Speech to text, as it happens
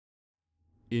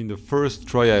In the first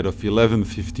triad of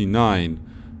 1159,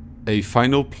 a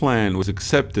final plan was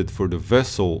accepted for the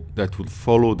vessel that would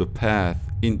follow the path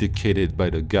indicated by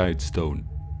the guide stone.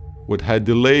 What had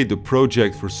delayed the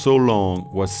project for so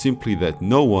long was simply that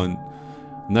no one,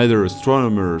 neither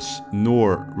astronomers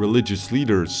nor religious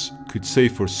leaders, could say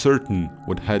for certain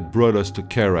what had brought us to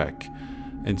Karak,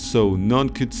 and so none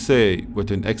could say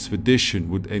what an expedition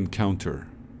would encounter.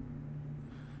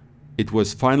 It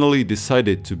was finally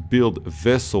decided to build a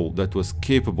vessel that was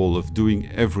capable of doing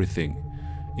everything,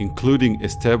 including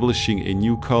establishing a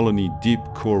new colony deep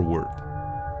coreward.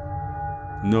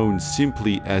 Known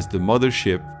simply as the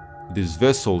Mothership, this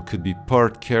vessel could be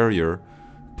part carrier,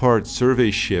 part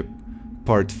survey ship,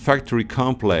 part factory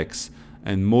complex,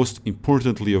 and most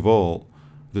importantly of all,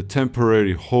 the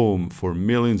temporary home for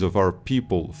millions of our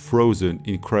people frozen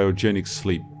in cryogenic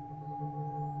sleep.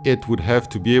 It would have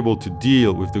to be able to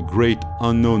deal with the great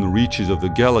unknown reaches of the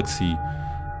galaxy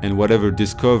and whatever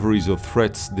discoveries or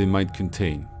threats they might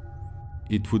contain.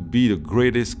 It would be the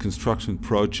greatest construction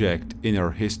project in our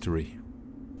history.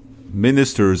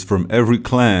 Ministers from every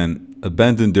clan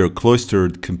abandoned their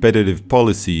cloistered competitive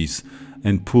policies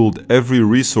and pooled every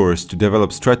resource to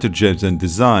develop stratagems and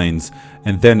designs,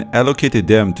 and then allocated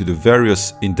them to the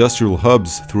various industrial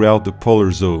hubs throughout the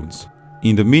polar zones.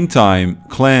 In the meantime,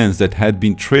 clans that had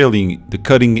been trailing the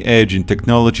cutting edge in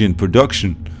technology and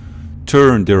production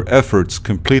turned their efforts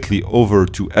completely over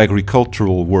to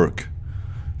agricultural work,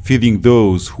 feeding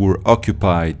those who were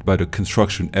occupied by the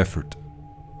construction effort.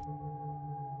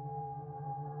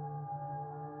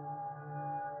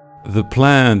 The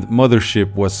planned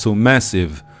Mothership was so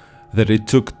massive that it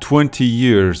took 20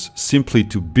 years simply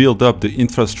to build up the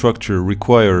infrastructure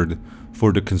required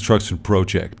for the construction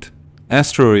project.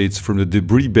 Asteroids from the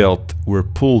debris belt were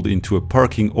pulled into a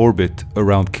parking orbit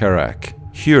around Karak.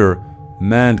 Here,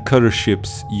 manned cutter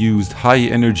ships used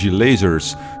high-energy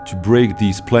lasers to break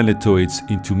these planetoids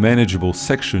into manageable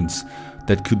sections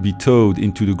that could be towed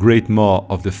into the great maw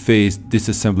of the phased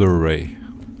disassembler array.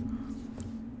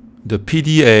 The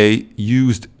PDA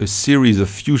used a series of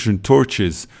fusion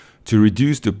torches to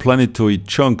reduce the planetoid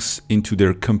chunks into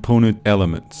their component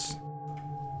elements.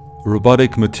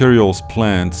 Robotic materials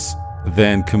plants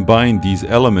then combined these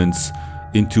elements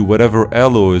into whatever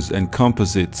alloys and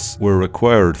composites were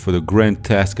required for the grand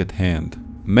task at hand.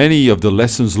 Many of the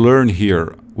lessons learned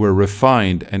here were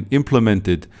refined and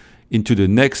implemented into the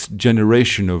next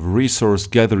generation of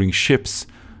resource-gathering ships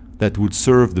that would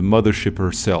serve the Mothership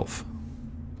herself.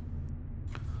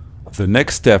 The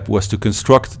next step was to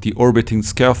construct the orbiting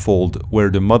scaffold where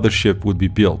the Mothership would be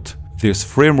built. This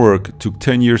framework took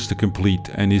 10 years to complete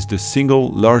and is the single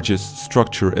largest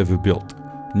structure ever built.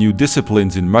 New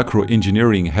disciplines in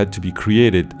macro-engineering had to be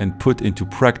created and put into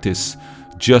practice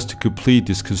just to complete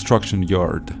this construction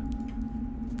yard.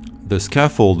 The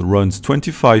scaffold runs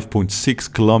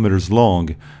 25.6 kilometers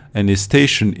long and is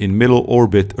stationed in middle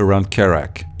orbit around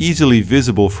Karak. Easily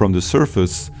visible from the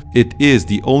surface, it is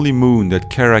the only moon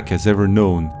that Karak has ever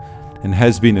known and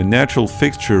has been a natural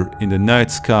fixture in the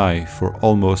night sky for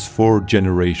almost 4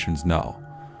 generations now.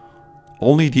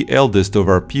 Only the eldest of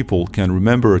our people can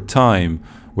remember a time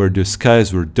where the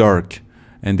skies were dark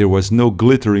and there was no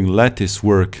glittering lattice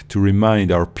work to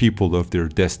remind our people of their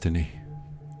destiny.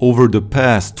 Over the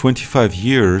past 25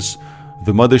 years,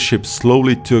 the Mothership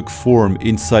slowly took form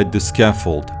inside the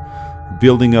scaffold,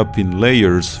 building up in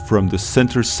layers from the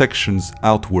center sections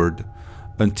outward,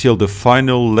 until the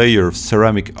final layer of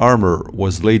ceramic armor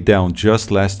was laid down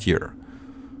just last year.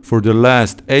 For the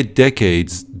last 8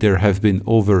 decades, there have been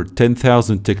over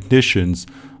 10,000 technicians,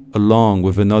 along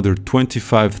with another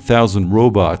 25,000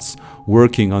 robots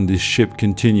working on this ship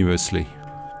continuously.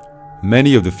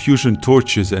 Many of the fusion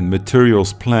torches and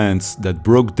materials plants that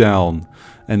broke down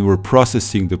and were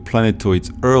processing the planetoids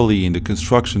early in the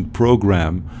construction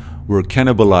program were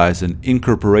cannibalized and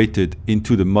incorporated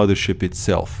into the Mothership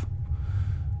itself.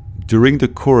 During the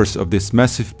course of this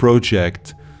massive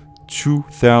project,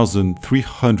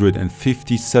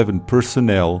 2,357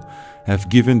 personnel have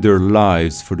given their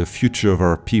lives for the future of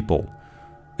our people,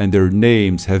 and their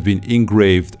names have been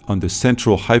engraved on the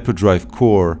central hyperdrive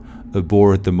core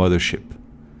aboard the Mothership.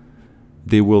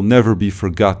 They will never be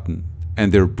forgotten,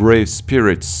 and their brave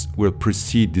spirits will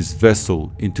precede this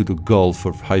vessel into the gulf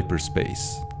of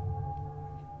hyperspace.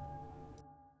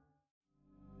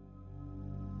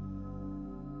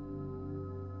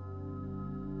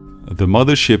 The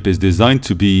Mothership is designed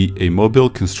to be a mobile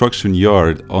construction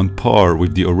yard on par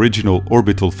with the original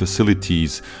orbital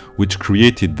facilities which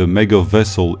created the mega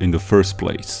vessel in the first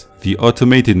place. The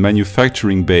automated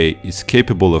manufacturing bay is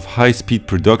capable of high-speed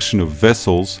production of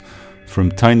vessels from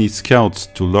tiny scouts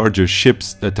to larger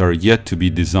ships that are yet to be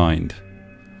designed.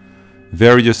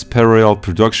 Various parallel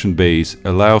production bays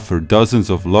allow for dozens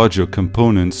of larger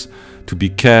components to be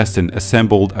cast and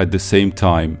assembled at the same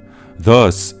time,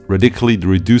 thus radically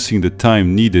reducing the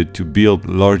time needed to build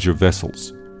larger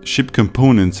vessels. Ship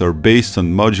components are based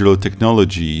on modular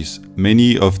technologies,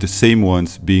 many of the same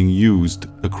ones being used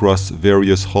across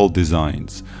various hull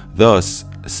designs, thus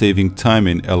saving time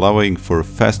and allowing for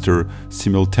faster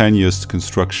simultaneous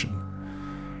construction.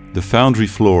 The foundry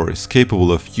floor is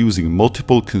capable of using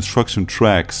multiple construction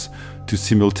tracks to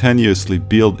simultaneously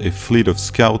build a fleet of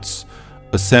scouts,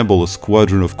 assemble a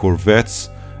squadron of corvettes,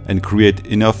 and create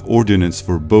enough ordnance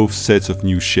for both sets of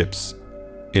new ships.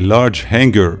 A large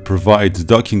hangar provides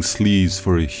docking sleeves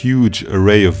for a huge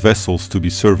array of vessels to be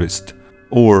serviced,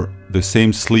 or the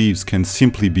same sleeves can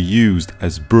simply be used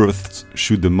as berths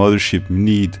should the mothership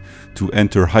need to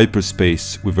enter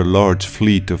hyperspace with a large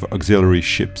fleet of auxiliary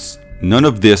ships. None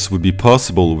of this would be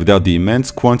possible without the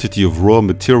immense quantity of raw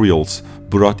materials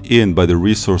brought in by the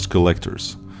resource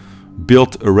collectors.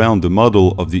 Built around the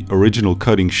model of the original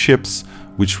cutting ships,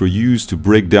 which were used to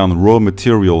break down raw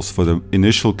materials for the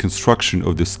initial construction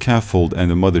of the scaffold and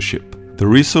the mothership. The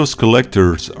resource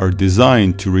collectors are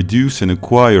designed to reduce and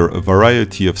acquire a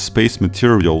variety of space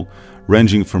material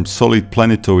ranging from solid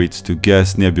planetoids to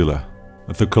gas nebula.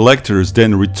 The collectors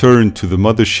then return to the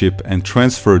mothership and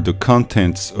transfer the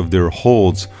contents of their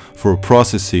holds for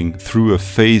processing through a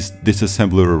phased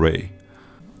disassembler array.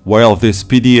 While this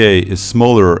PDA is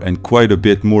smaller and quite a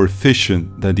bit more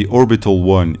efficient than the orbital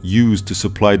one used to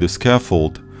supply the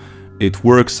scaffold, it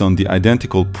works on the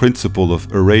identical principle of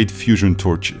arrayed fusion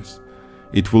torches.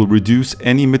 It will reduce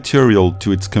any material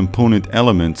to its component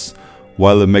elements,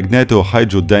 while a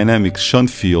magneto-hydrodynamic shunt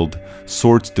field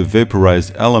sorts the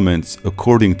vaporized elements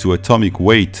according to atomic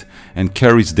weight and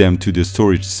carries them to the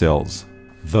storage cells.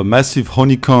 The massive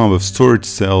honeycomb of storage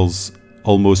cells,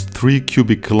 almost 3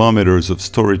 cubic kilometers of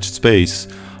storage space,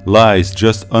 lies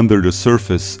just under the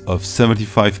surface of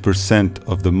 75%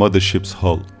 of the mothership's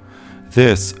hull.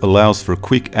 This allows for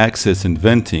quick access and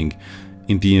venting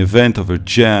in the event of a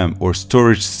jam or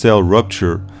storage cell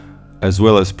rupture, as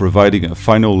well as providing a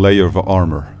final layer of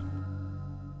armor.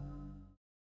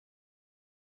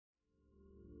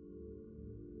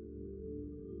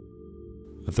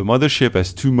 The mothership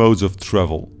has two modes of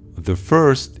travel. The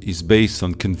first is based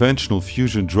on conventional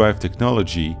fusion drive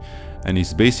technology and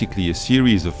is basically a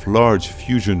series of large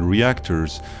fusion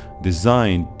reactors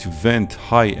designed to vent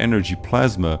high-energy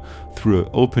plasma through an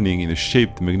opening in a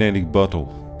shaped magnetic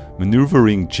bottle.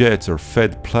 Maneuvering jets are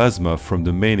fed plasma from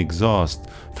the main exhaust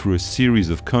through a series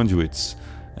of conduits,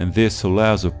 and this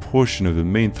allows a portion of the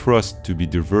main thrust to be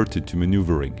diverted to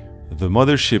maneuvering. The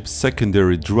mothership's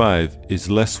secondary drive is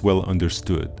less well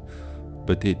understood,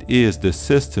 but it is the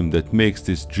system that makes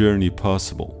this journey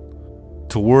possible.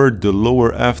 Toward the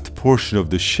lower aft portion of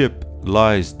the ship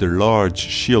lies the large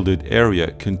shielded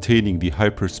area containing the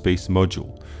hyperspace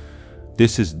module.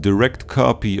 This is a direct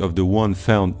copy of the one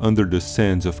found under the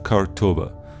sands of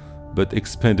Kartoba, but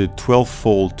expanded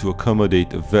 12-fold to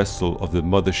accommodate a vessel of the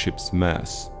mothership's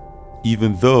mass.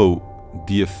 Even though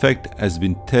the effect has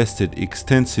been tested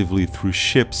extensively through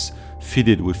ships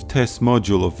fitted with test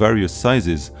modules of various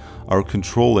sizes, our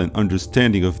control and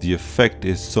understanding of the effect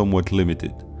is somewhat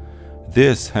limited.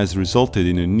 This has resulted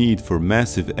in a need for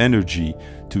massive energy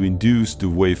to induce the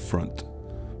wavefront,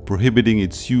 prohibiting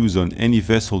its use on any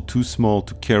vessel too small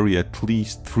to carry at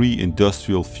least 3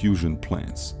 industrial fusion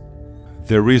plants.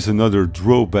 There is another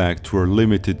drawback to our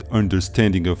limited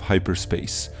understanding of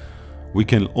hyperspace. We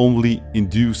can only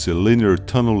induce a linear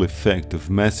tunnel effect of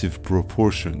massive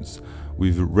proportions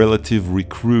with relatively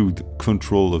crude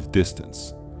control of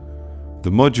distance. The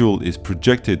module is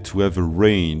projected to have a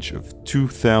range of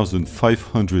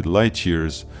 2,500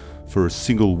 light-years for a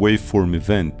single waveform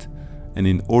event, and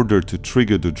in order to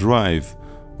trigger the drive,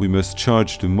 we must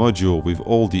charge the module with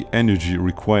all the energy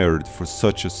required for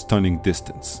such a stunning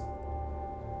distance.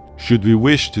 Should we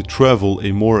wish to travel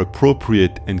a more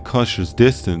appropriate and cautious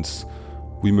distance,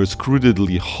 we must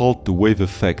crudely halt the wave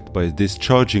effect by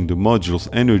discharging the module's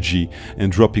energy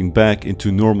and dropping back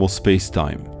into normal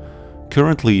space-time.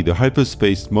 Currently, the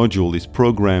hyperspace module is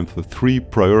programmed for 3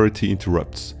 priority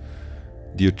interrupts.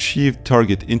 The achieved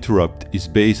target interrupt is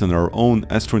based on our own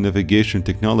astronavigation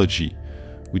technology,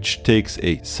 which takes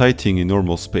a sighting in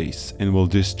normal space and will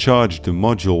discharge the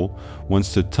module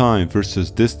once the time versus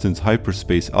distance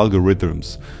hyperspace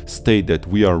algorithms state that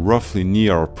we are roughly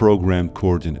near our programmed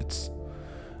coordinates.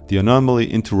 The anomaly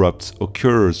interrupts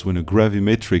occurs when a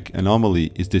gravimetric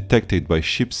anomaly is detected by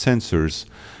ship sensors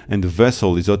and the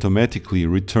vessel is automatically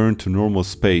returned to normal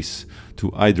space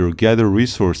to either gather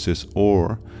resources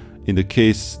or, in the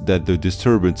case that the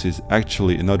disturbance is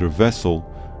actually another vessel,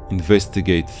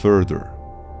 investigate further.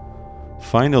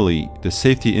 Finally, the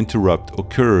safety interrupt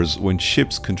occurs when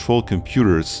ship's control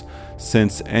computers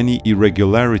sense any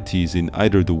irregularities in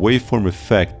either the waveform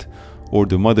effect or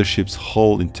the mothership's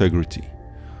hull integrity.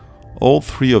 All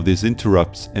three of these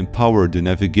interrupts empower the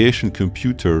navigation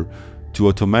computer to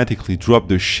automatically drop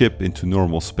the ship into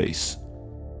normal space.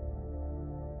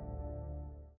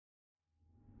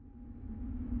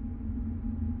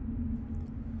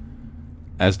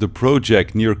 As the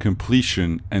project neared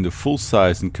completion and the full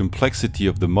size and complexity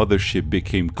of the mothership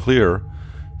became clear,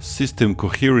 system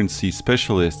coherency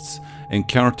specialists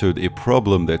encountered a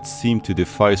problem that seemed to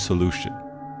defy solution.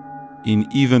 In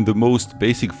even the most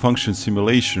basic function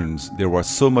simulations, there was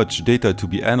so much data to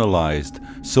be analyzed,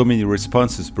 so many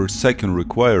responses per second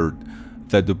required,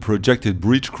 that the projected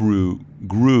bridge crew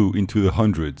grew into the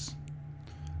hundreds.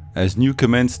 As new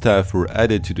command staff were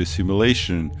added to the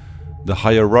simulation, the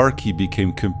hierarchy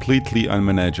became completely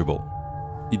unmanageable.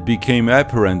 It became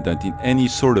apparent that in any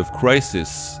sort of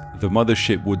crisis, the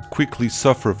mothership would quickly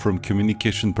suffer from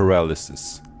communication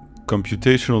paralysis.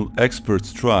 Computational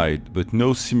experts tried, but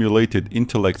no simulated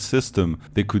intellect system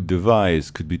they could devise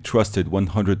could be trusted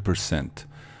 100%,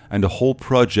 and the whole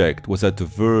project was at the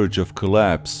verge of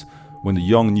collapse when the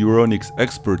young neuronics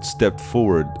experts stepped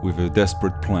forward with a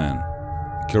desperate plan.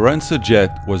 Carranza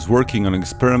Jet was working on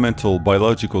experimental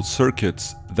biological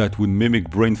circuits that would mimic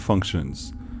brain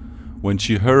functions. When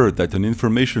she heard that an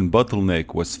information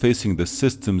bottleneck was facing the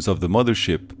systems of the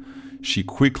mothership, she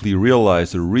quickly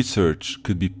realized her research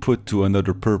could be put to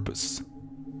another purpose.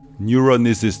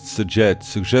 Neuronicist Jet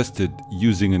suggested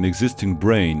using an existing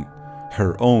brain,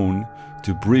 her own,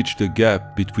 to bridge the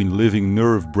gap between living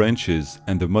nerve branches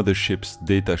and the mothership's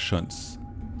data shunts.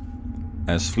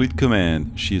 As Fleet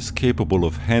Command, she is capable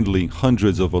of handling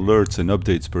hundreds of alerts and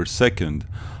updates per second,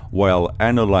 while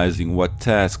analyzing what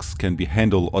tasks can be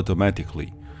handled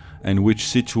automatically, and which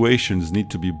situations need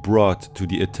to be brought to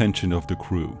the attention of the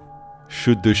crew.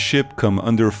 Should the ship come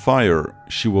under fire,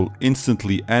 she will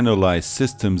instantly analyze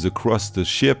systems across the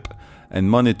ship and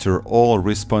monitor all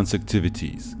response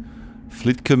activities.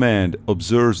 Fleet Command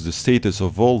observes the status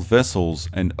of all vessels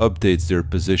and updates their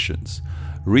positions.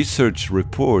 Research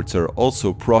reports are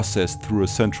also processed through a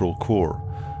central core,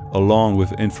 along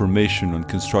with information on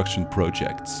construction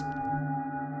projects.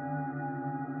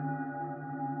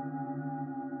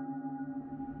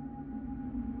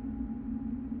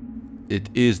 It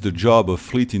is the job of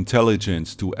fleet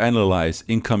intelligence to analyze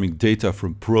incoming data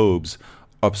from probes,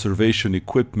 observation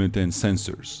equipment and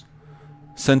sensors.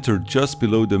 Centered just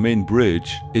below the main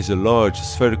bridge is a large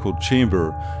spherical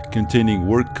chamber containing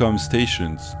workcom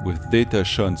stations with data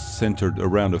shunts centered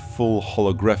around a full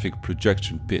holographic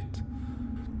projection pit.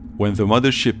 When the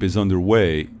mothership is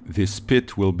underway, this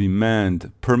pit will be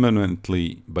manned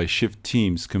permanently by shift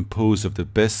teams composed of the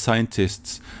best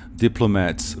scientists,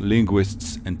 diplomats,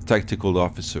 linguists, and tactical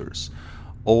officers,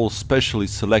 all specially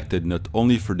selected not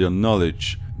only for their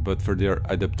knowledge, but for their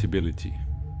adaptability.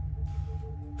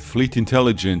 Fleet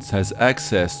intelligence has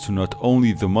access to not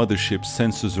only the mothership's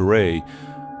sensors array,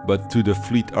 but to the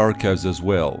fleet archives as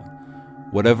well.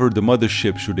 Whatever the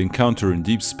mothership should encounter in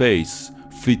deep space,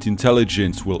 Fleet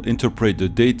intelligence will interpret the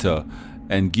data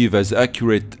and give as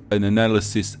accurate an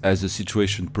analysis as the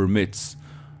situation permits,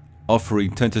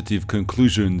 offering tentative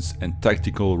conclusions and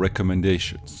tactical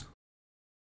recommendations.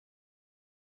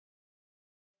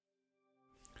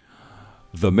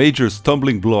 The major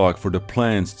stumbling block for the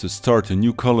plans to start a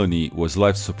new colony was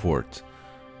life support.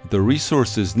 The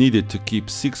resources needed to keep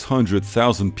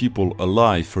 600,000 people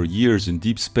alive for years in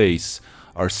deep space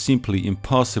are simply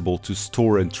impossible to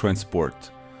store and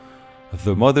transport.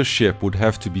 The mothership would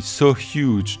have to be so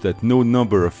huge that no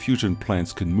number of fusion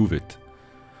plants could move it.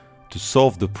 To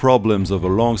solve the problems of a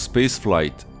long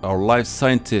spaceflight, our life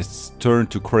scientists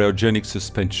turned to cryogenic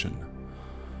suspension.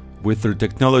 With their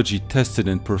technology tested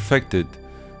and perfected,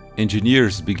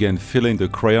 engineers began filling the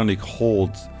cryonic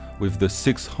holds with the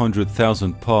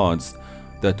 600,000 pods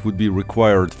that would be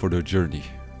required for the journey.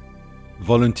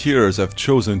 Volunteers have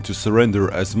chosen to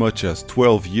surrender as much as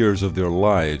 12 years of their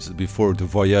lives before the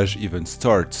voyage even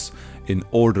starts in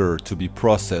order to be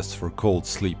processed for cold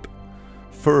sleep.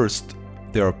 First,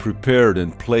 they are prepared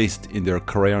and placed in their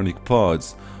cryonic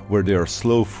pods, where they are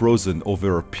slow frozen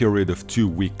over a period of 2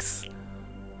 weeks.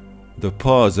 The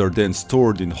pods are then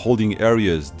stored in holding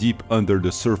areas deep under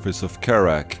the surface of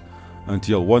Karak,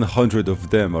 until 100 of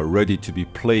them are ready to be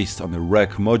placed on a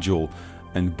rack module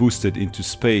and boosted into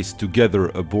space together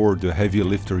aboard the heavy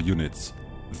lifter units.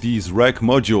 These rack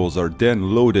modules are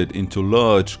then loaded into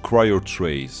large cryo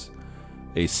trays.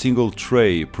 A single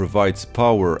tray provides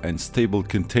power and stable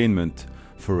containment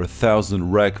for 1,000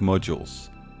 rack modules,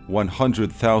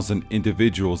 100,000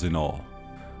 individuals in all.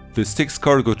 The 6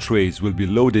 cargo trays will be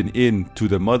loaded into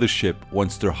the mothership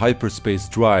once their hyperspace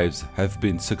drives have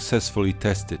been successfully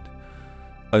tested.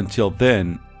 Until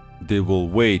then, they will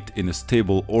wait in a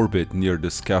stable orbit near the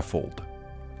scaffold.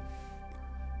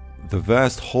 The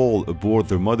vast hall aboard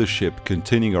the mothership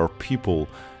containing our people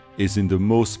is in the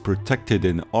most protected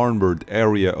and armored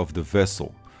area of the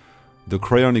vessel. The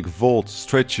cryonic vault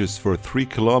stretches for 3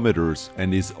 kilometers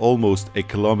and is almost a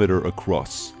kilometer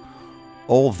across.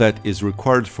 All that is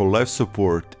required for life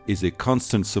support is a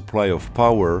constant supply of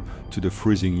power to the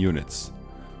freezing units.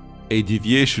 A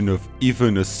deviation of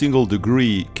even a single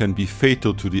degree can be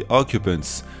fatal to the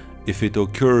occupants if it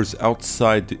occurs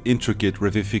outside the intricate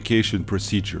revivification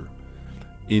procedure.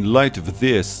 In light of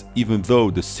this, even though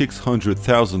the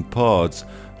 600,000 pods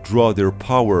draw their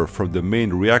power from the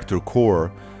main reactor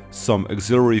core, some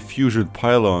auxiliary fusion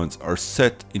pylons are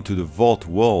set into the vault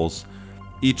walls,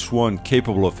 each one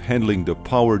capable of handling the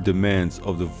power demands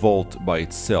of the vault by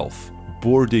itself.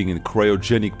 Boarding and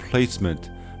cryogenic placement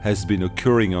has been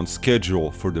occurring on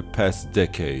schedule for the past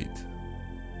decade.